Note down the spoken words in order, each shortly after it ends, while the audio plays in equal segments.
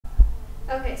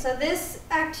Okay, so this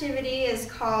activity is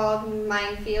called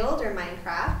Minefield or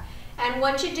Minecraft. And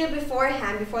what you do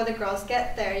beforehand, before the girls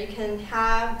get there, you can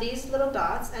have these little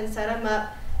dots and set them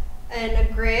up in a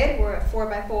grid, or a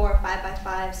 4x4, 5x5,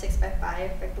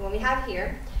 6x5, like the one we have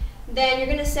here. Then you're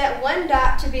going to set one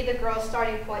dot to be the girls'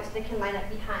 starting point so they can line up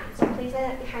behind. So please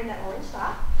line up behind that orange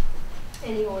dot,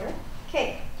 any order.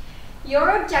 Okay,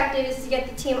 your objective is to get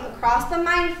the team across the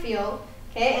minefield,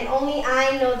 okay, and only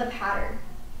I know the pattern.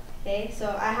 Okay,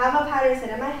 so I have a pattern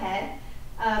set in my head.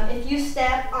 If you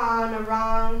step on a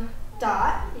wrong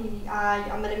dot,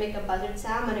 I'm going to make a buzzard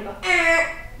sound. I'm going to go,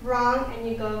 wrong, and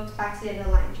you go back to the end of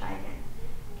the line, try again.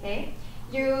 Okay?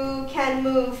 You can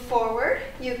move forward,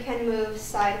 you can move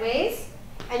sideways,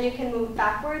 and you can move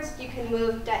backwards, you can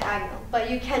move diagonal,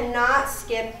 but you cannot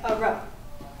skip a row.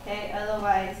 Okay?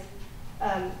 Otherwise,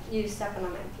 you step on a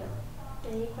minefield.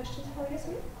 Any questions for us?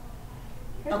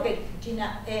 Okay,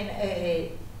 Gina,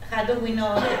 and how do we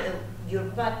know that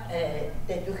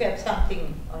that you have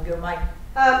something on your mind?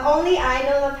 Only I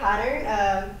know the pattern.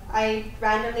 I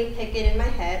randomly pick it in my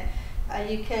head.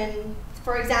 You can,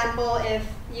 for example, if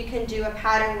you can do a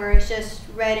pattern where it's just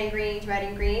red and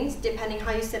greens, depending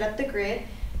how you set up the grid,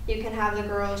 you can have the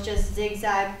girls just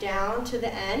zigzag down to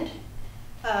the end.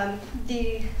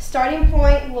 The starting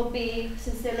point will be,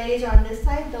 since the ladies are on this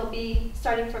side, they'll be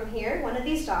starting from here, one of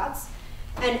these dots,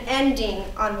 and ending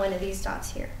on one of these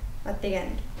dots here at the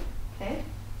end. Okay?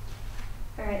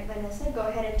 All right, Vanessa, go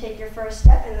ahead and take your first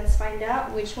step, and let's find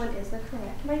out which one is the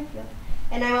correct minefield.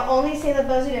 And I will only say the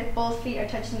buzzard if both feet are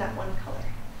touching that one color.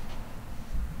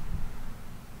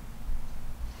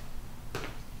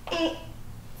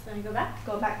 So you go back?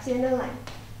 Go back to the end of the line.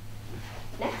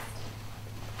 Next.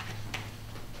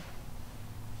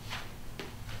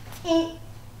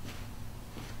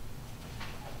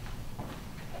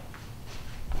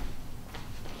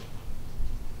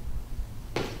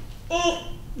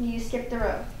 You skipped a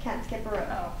row. Can't skip a row.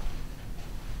 Oh.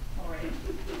 All right.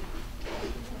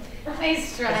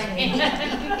 Nice try.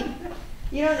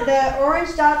 You know, the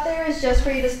orange dot there is just for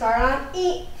you to start on.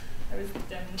 I was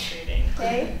demonstrating.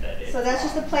 Okay, so that's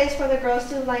just a place for the girls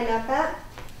to line up at.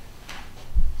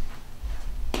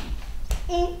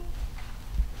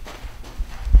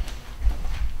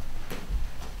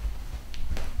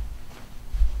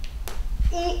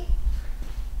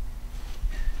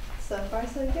 So far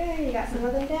so good, you got some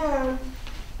of them down.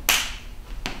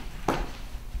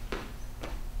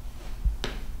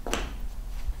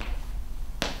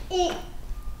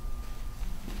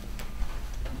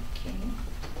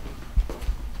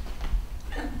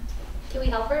 Can we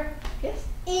help her? Yes.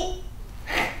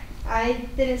 I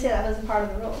didn't say that wasn't part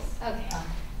of the rules. Okay.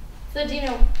 So do you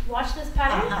know, watch this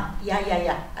pattern?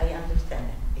 Yeah, I understand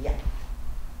it. Yeah.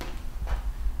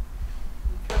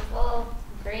 Purple,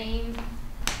 green.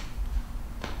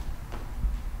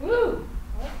 Woo!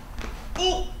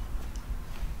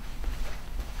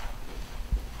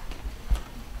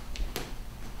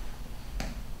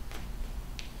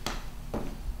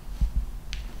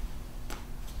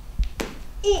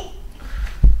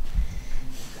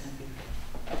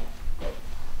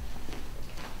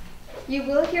 You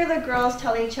will hear the girls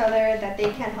tell each other that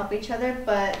they can't help each other,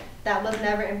 but that was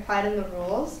never implied in the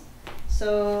rules.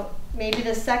 So maybe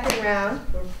the second round.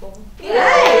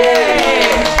 Yay!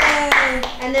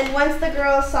 And then once the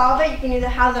girls solve it, you can either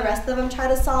have the rest of them try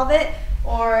to solve it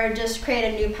or just create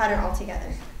a new pattern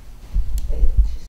altogether.